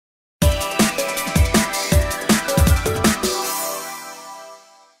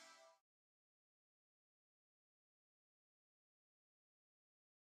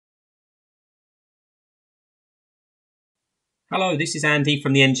Hello, this is Andy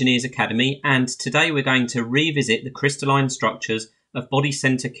from the Engineers Academy, and today we're going to revisit the crystalline structures of body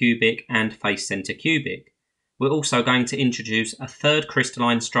centre cubic and face centre cubic. We're also going to introduce a third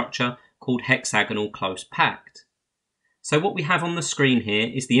crystalline structure called hexagonal close packed. So what we have on the screen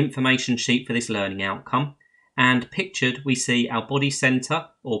here is the information sheet for this learning outcome, and pictured we see our body centre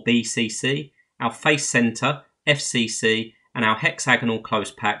or BCC, our face centre FCC, and our hexagonal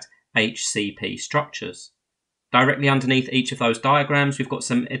close packed HCP structures. Directly underneath each of those diagrams, we've got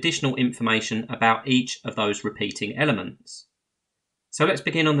some additional information about each of those repeating elements. So let's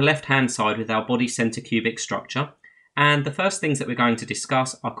begin on the left-hand side with our body centre cubic structure. And the first things that we're going to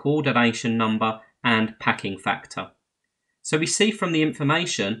discuss are coordination number and packing factor. So we see from the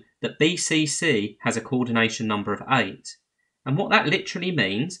information that BCC has a coordination number of 8. And what that literally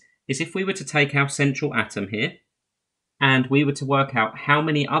means is if we were to take our central atom here, and we were to work out how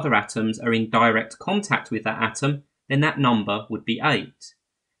many other atoms are in direct contact with that atom, then that number would be 8.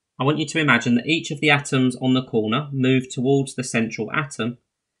 I want you to imagine that each of the atoms on the corner move towards the central atom,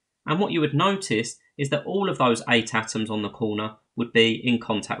 and what you would notice is that all of those 8 atoms on the corner would be in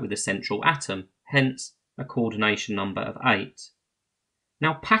contact with the central atom, hence a coordination number of 8.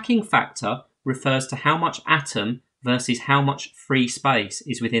 Now, packing factor refers to how much atom versus how much free space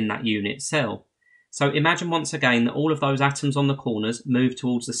is within that unit cell. So imagine once again that all of those atoms on the corners move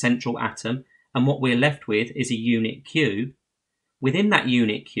towards the central atom, and what we're left with is a unit cube. Within that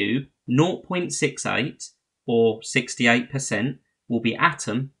unit cube, 0.68 or 68% will be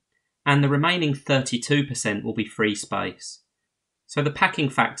atom, and the remaining 32% will be free space. So the packing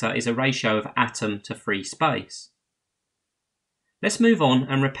factor is a ratio of atom to free space. Let's move on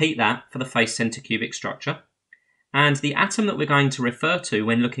and repeat that for the face centre cubic structure. And the atom that we're going to refer to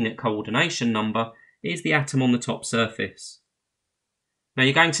when looking at coordination number is the atom on the top surface. Now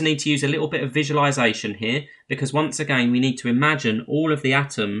you're going to need to use a little bit of visualization here, because once again we need to imagine all of the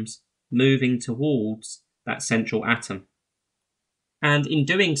atoms moving towards that central atom. And in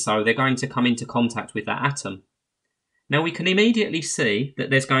doing so, they're going to come into contact with that atom. Now we can immediately see that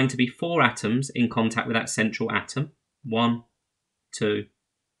there's going to be 4 atoms in contact with that central atom. 1, 2,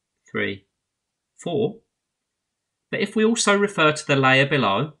 3, 4. But if we also refer to the layer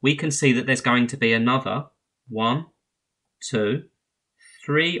below, we can see that there's going to be another 1, 2,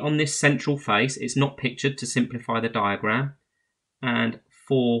 3 on this central face. It's not pictured to simplify the diagram, and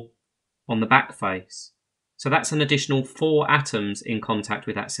 4 on the back face. So that's an additional 4 atoms in contact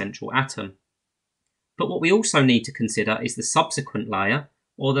with that central atom. But what we also need to consider is the subsequent layer,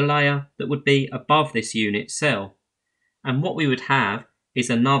 or the layer that would be above this unit cell. And what we would have is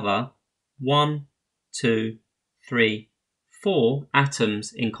another 1, 2, 3, 4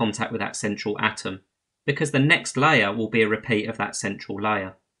 atoms in contact with that central atom, because the next layer will be a repeat of that central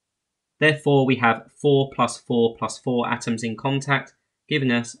layer. Therefore, we have 4 plus 4 plus 4 atoms in contact,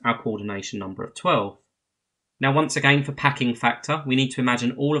 giving us our coordination number of 12. Now, once again, for packing factor, we need to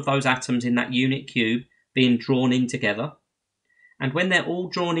imagine all of those atoms in that unit cube being drawn in together. And when they're all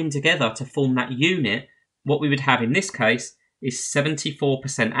drawn in together to form that unit, what we would have in this case is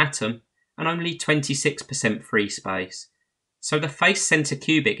 74% atom and only 26% free space. So the face centre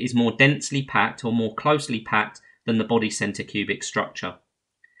cubic is more densely packed or more closely packed than the body centre cubic structure.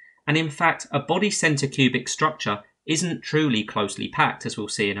 And in fact, a body centre cubic structure isn't truly closely packed, as we'll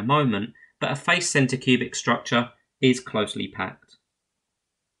see in a moment, but a face centre cubic structure is closely packed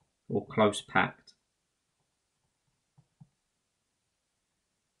or close packed.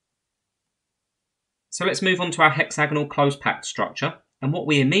 So let's move on to our hexagonal close packed structure. And what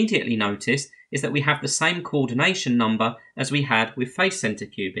we immediately notice is that we have the same coordination number as we had with face centre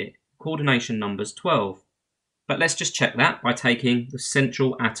cubic. Coordination number's 12. But let's just check that by taking the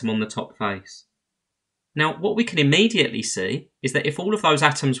central atom on the top face. Now, what we can immediately see is that if all of those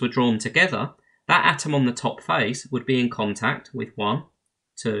atoms were drawn together, that atom on the top face would be in contact with 1,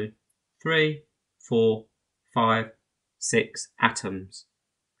 2, 3, 4, 5, 6 atoms.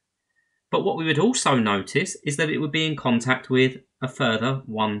 But what we would also notice is that it would be in contact with a further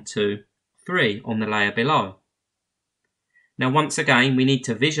 1, 2, 3 on the layer below. Now once again we need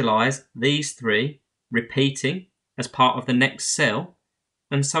to visualise these 3 repeating as part of the next cell,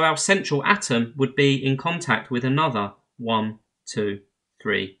 and so our central atom would be in contact with another 1, 2,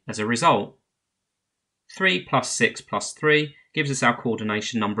 3 as a result. 3 plus 6 plus 3 gives us our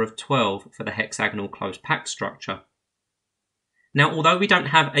coordination number of 12 for the hexagonal close packed structure. Now, although we don't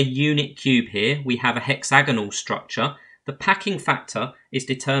have a unit cube here, we have a hexagonal structure, the packing factor is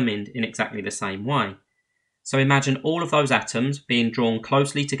determined in exactly the same way. So imagine all of those atoms being drawn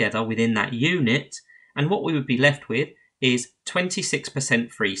closely together within that unit, and what we would be left with is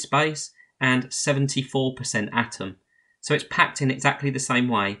 26% free space and 74% atom. So it's packed in exactly the same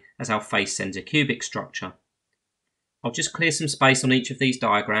way as our face centre cubic structure. I'll just clear some space on each of these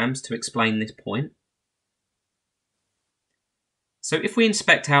diagrams to explain this point. So if we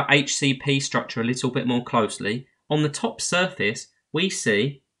inspect our HCP structure a little bit more closely, on the top surface we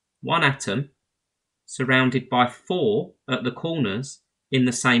see one atom surrounded by 4 at the corners in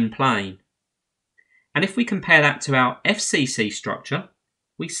the same plane. And if we compare that to our FCC structure,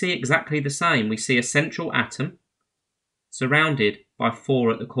 we see exactly the same. We see a central atom surrounded by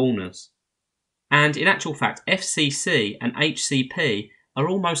 4 at the corners. And in actual fact, FCC and HCP are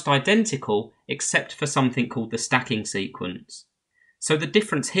almost identical except for something called the stacking sequence. So the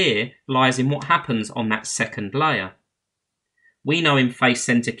difference here lies in what happens on that second layer. We know in face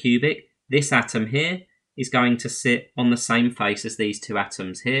centre cubic, this atom here is going to sit on the same face as these 2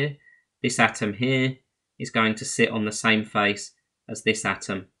 atoms here. This atom here is going to sit on the same face as this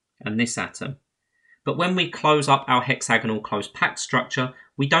atom and this atom. But when we close up our hexagonal close packed structure,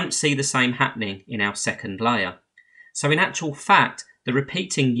 we don't see the same happening in our second layer. So in actual fact, the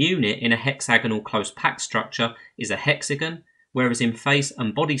repeating unit in a hexagonal close packed structure is a hexagon, whereas in face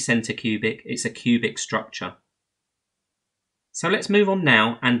and body centre cubic, it's a cubic structure. So let's move on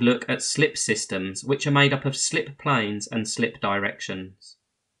now and look at slip systems, which are made up of slip planes and slip directions.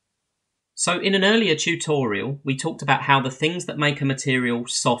 So in an earlier tutorial, we talked about how the things that make a material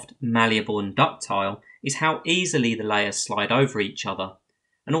soft, malleable and ductile is how easily the layers slide over each other.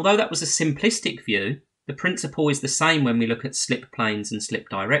 And although that was a simplistic view, the principle is the same when we look at slip planes and slip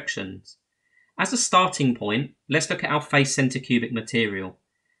directions. As a starting point, let's look at our face centre cubic material.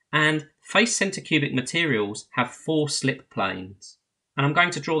 And face centre cubic materials have 4 slip planes. And I'm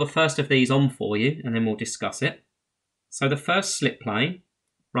going to draw the first of these on for you and then we'll discuss it. So the first slip plane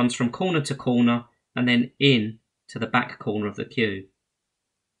runs from corner to corner and then in to the back corner of the cube.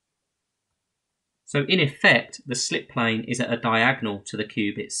 So in effect, the slip plane is at a diagonal to the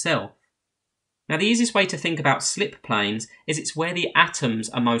cube itself. Now the easiest way to think about slip planes is it's where the atoms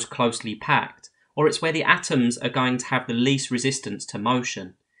are most closely packed, or it's where the atoms are going to have the least resistance to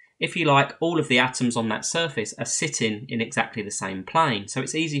motion. If you like, all of the atoms on that surface are sitting in exactly the same plane, so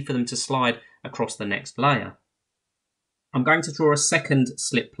it's easy for them to slide across the next layer. I'm going to draw a second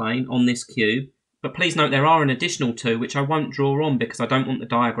slip plane on this cube, but please note there are an additional 2 which I won't draw on because I don't want the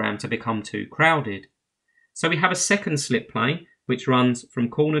diagram to become too crowded. So we have a second slip plane which runs from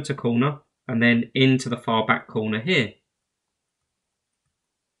corner to corner and then into the far back corner here.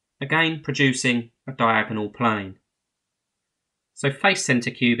 Again, producing a diagonal plane. So face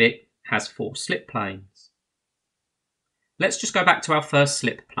centre cubic has 4 slip planes. Let's just go back to our first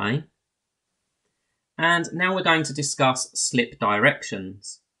slip plane. And now we're going to discuss slip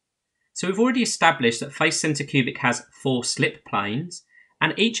directions. So we've already established that face centre cubic has 4 slip planes,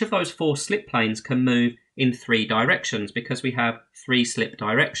 and each of those 4 slip planes can move in 3 directions because we have 3 slip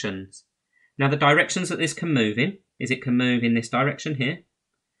directions. Now the directions that this can move in is it can move in this direction here,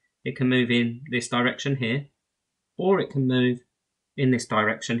 it can move in this direction here, or it can move in this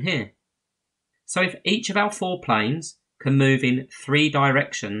direction here. So if each of our 4 planes can move in 3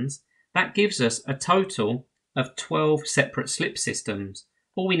 directions, that gives us a total of 12 separate slip systems.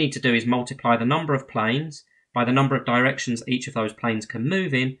 All we need to do is multiply the number of planes by the number of directions each of those planes can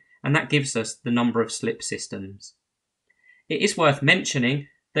move in, and that gives us the number of slip systems. It is worth mentioning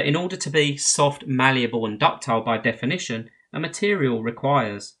that in order to be soft, malleable and ductile by definition, a material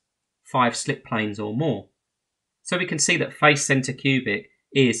requires 5 slip planes or more. So we can see that face centre cubic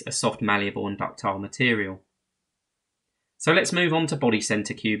is a soft, malleable and ductile material. So let's move on to body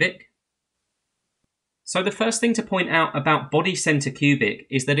centre cubic. So the first thing to point out about body centre cubic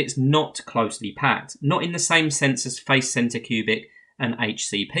is that it's not closely packed, not in the same sense as face centre cubic and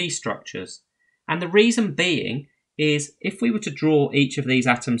HCP structures. And the reason being is if we were to draw each of these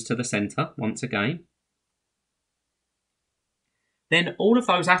atoms to the centre, once again, then all of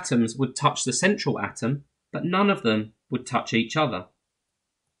those atoms would touch the central atom, but none of them would touch each other.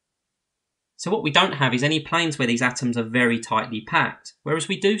 So what we don't have is any planes where these atoms are very tightly packed, whereas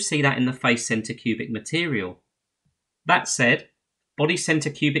we do see that in the face centre cubic material. That said, body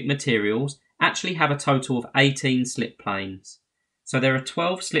centre cubic materials actually have a total of 18 slip planes. So there are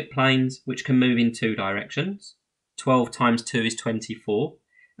 12 slip planes which can move in 2 directions. 12 times 2 is 24,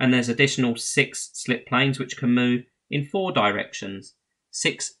 and there's additional 6 slip planes which can move in 4 directions.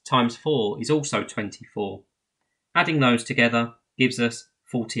 6 times 4 is also 24. Adding those together gives us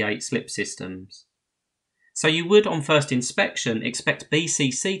 48 slip systems. So you would on first inspection expect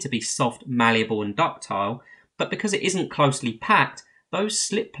BCC to be soft, malleable and ductile, but because it isn't closely packed, those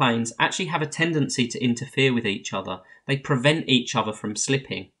slip planes actually have a tendency to interfere with each other. They prevent each other from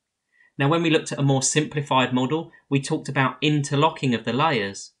slipping. Now, when we looked at a more simplified model, we talked about interlocking of the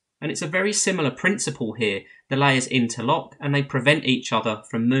layers. And it's a very similar principle here. The layers interlock and they prevent each other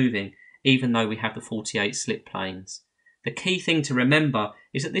from moving, even though we have the 48 slip planes. The key thing to remember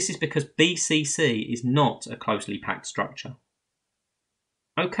is that this is because BCC is not a closely packed structure.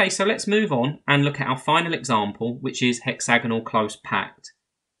 Okay, so let's move on and look at our final example, which is hexagonal close packed.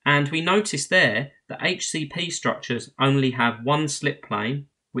 And we notice there that HCP structures only have one slip plane,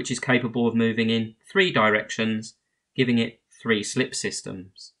 which is capable of moving in 3 directions, giving it 3 slip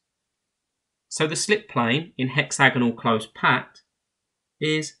systems. So the slip plane in hexagonal close packed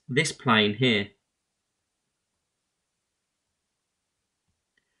is this plane here.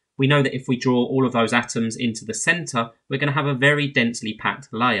 We know that if we draw all of those atoms into the centre, we're going to have a very densely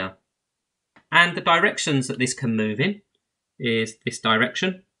packed layer. And the directions that this can move in is this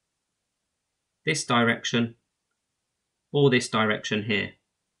direction, or this direction here.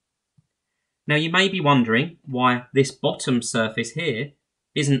 Now you may be wondering why this bottom surface here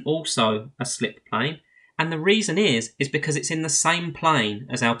isn't also a slip plane, and the reason is because it's in the same plane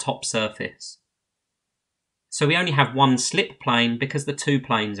as our top surface. So we only have one slip plane because the 2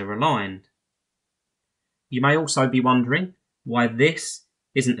 planes are aligned. You may also be wondering why this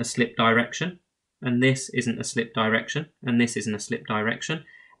isn't a slip direction, and this isn't a slip direction, and this isn't a slip direction.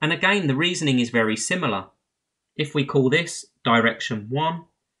 And again, the reasoning is very similar. If we call this direction 1,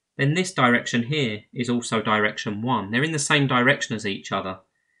 then this direction here is also direction 1. They're in the same direction as each other.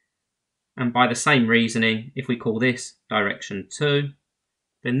 And by the same reasoning, if we call this direction 2,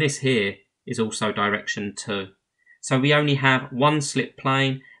 then this here is also direction 2. So we only have one slip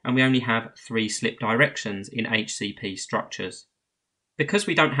plane and we only have 3 slip directions in HCP structures. Because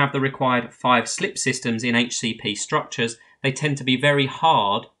we don't have the required 5 slip systems in HCP structures, they tend to be very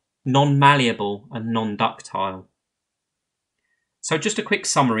hard, non-malleable and non-ductile. So just a quick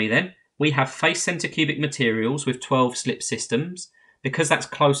summary then. We have face center cubic materials with 12 slip systems. Because that's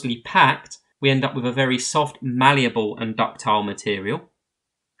closely packed, we end up with a very soft, malleable and ductile material.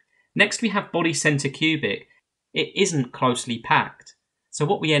 Next we have body center cubic. It isn't closely packed. So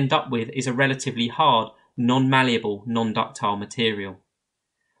what we end up with is a relatively hard, non-malleable, non-ductile material.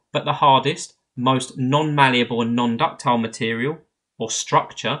 But the hardest, most non-malleable and non-ductile material, or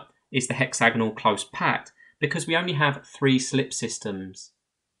structure, is the hexagonal close packed, because we only have 3 slip systems.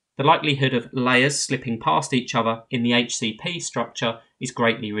 The likelihood of layers slipping past each other in the HCP structure is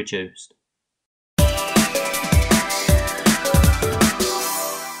greatly reduced.